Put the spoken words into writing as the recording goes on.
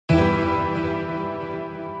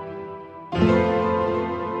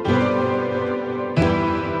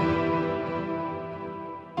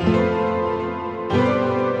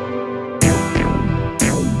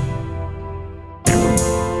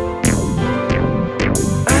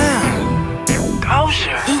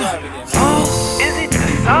Is it the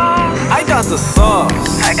sauce? I got the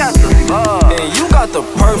sauce. I got the sauce. And you got the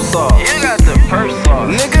Purp sauce. You got the Purp sauce.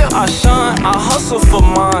 Nigga, I shine, I hustle for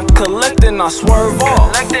mine. Collecting, I swerve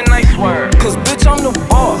off. Collecting, I swerve. Cause bitch, I'm the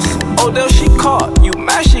boss. Odell, she caught. You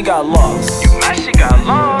mad she got lost. You mad she got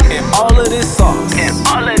lost. And all of this sauce. And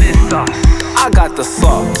all of this sauce. I got the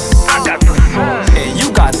sauce. I got the sauce. And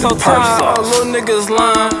you got the Purp sauce. Little niggas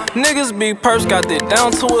lying. Niggas be perps, got it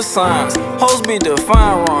down to a science. Hoes be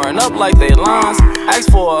defined, roaring up like they lines.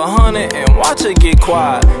 Ask for 100 and watch it get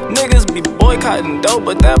quiet. Niggas be boycotting dope,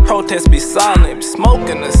 but that protest be silent. Smoke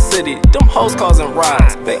in the city, them hoes causing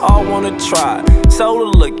riots. They all wanna try.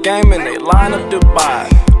 Sell the game and they line up to buy.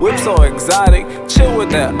 Whip so exotic, chill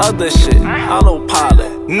with that other shit.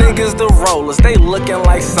 Autopilot, niggas the rollers, they looking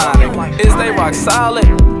like Sonic. Is they rock solid?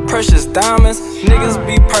 Precious diamonds, niggas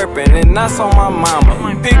be purpin', and that's on my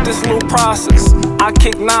mama. Pick this little process, I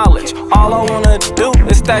kick knowledge. All I wanna do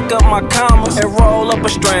is stack up my commas and roll up a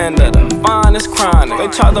strand of the finest chronic. They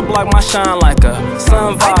try to block my shine like a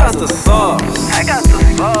sun visor. I got the sauce. I got the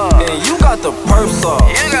sauce. And you got the Purp sauce.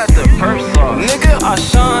 You got the Purp sauce. Nigga, I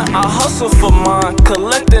shine, I hustle for mine.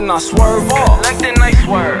 Collecting, I swerve off. Collecting, I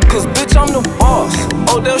swerve. Cause bitch, I'm the boss.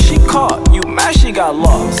 Odell, she caught. You mad she got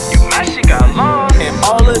lost. You mad she got lost. And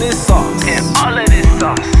all of this sauce. And all of this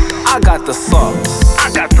sauce. I got the sauce.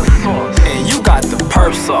 I got the sauce. And you got the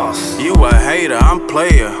Purp sauce. You a hater, I'm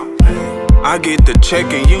player. I get the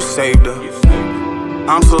check and you saved her.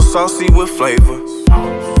 I'm so saucy with flavor.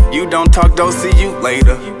 You don't talk, don't see you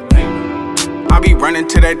later. I be running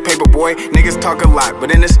to that paper boy. Niggas talk a lot,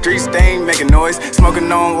 but in the streets they ain't making noise.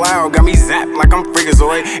 Smoking on loud, got me zapped like I'm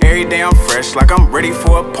Freakazoid. Every day I'm fresh, like I'm ready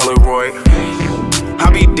for a Polaroid. I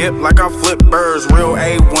be dipped like I flip birds, real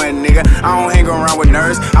A1 nigga. I don't hang around with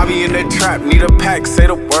nerds. I be in the trap, need a pack, say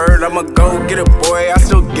the word. I'ma go get it, boy, I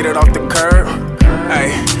still get it off the curb.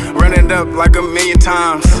 Ay, run it up like a million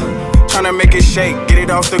times. Tryna make it shake, get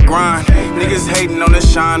it off the grind. Niggas hating on the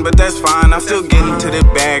shine, but that's fine. I'm still getting to the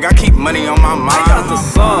bag, I keep money on my mind. I got the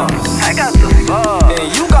sauce. I got the sauce.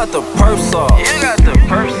 And you got the Purp sauce. You got the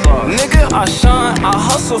Purp sauce. Nigga, I shine, I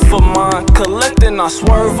hustle for mine. Collecting, I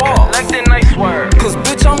swerve off. Collecting, I swerve. Cause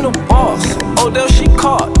bitch, I'm the boss. Odell, she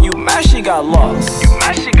caught. You mad she got lost. You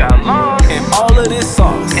mad she got lost. And all of this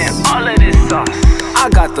sauce. And all of this sauce. I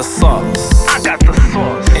got the sauce. I got the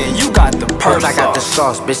sauce. And you got the Purp sauce. I got the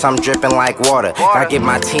sauce, bitch, I'm dripping like water. I get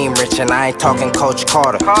my team rich and I ain't talking Coach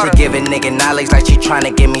Carter. She giving nigga knowledge like she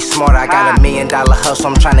tryna get me smarter. I got $1 million hustle,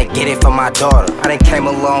 I'm tryna get it for my daughter. I done came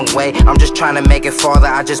a long way, I'm just tryna make it farther.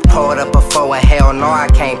 I just pulled up a 4 and hell no, I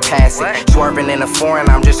can't pass it. Swerving in a foreign,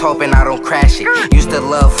 I'm just hoping I don't crash it. Used to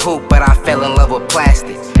love hoop, but I fell in love with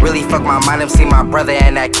plastic. Really fuck my mind, I'm see my brother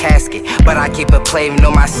in that casket. But I keep it play, know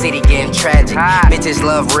my city getting tragic. Bitches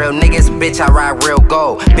love real niggas, bitch, I ride real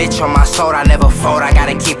gold. Bitch on my soul, I never fold, I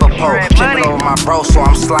gotta keep a pole. Trippin' over my bro, so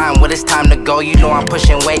I'm slime when it's time to go. You know I'm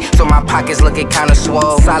pushing weight, so my pockets looking kinda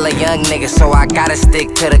swole. Solid young nigga, so I gotta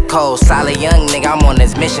stick to the code. Solid young nigga, I'm on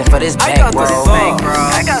this mission for this bank, bro.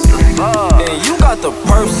 I got the sauce. And you got the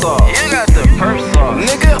Purp sauce. You got the Purp sauce.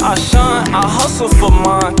 Nigga, I shine, I hustle for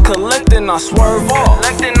mine. Collecting, I swerve off.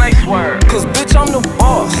 Collecting, I swerve. Cause bitch, I'm the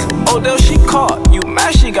boss. Odell, she caught. You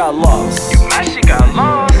mad she got lost. You mad she got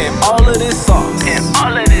lost. And all of this sauce. And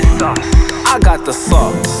all of this sauce. I got the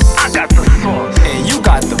sauce. I got the sauce. And you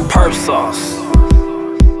got the Purp sauce.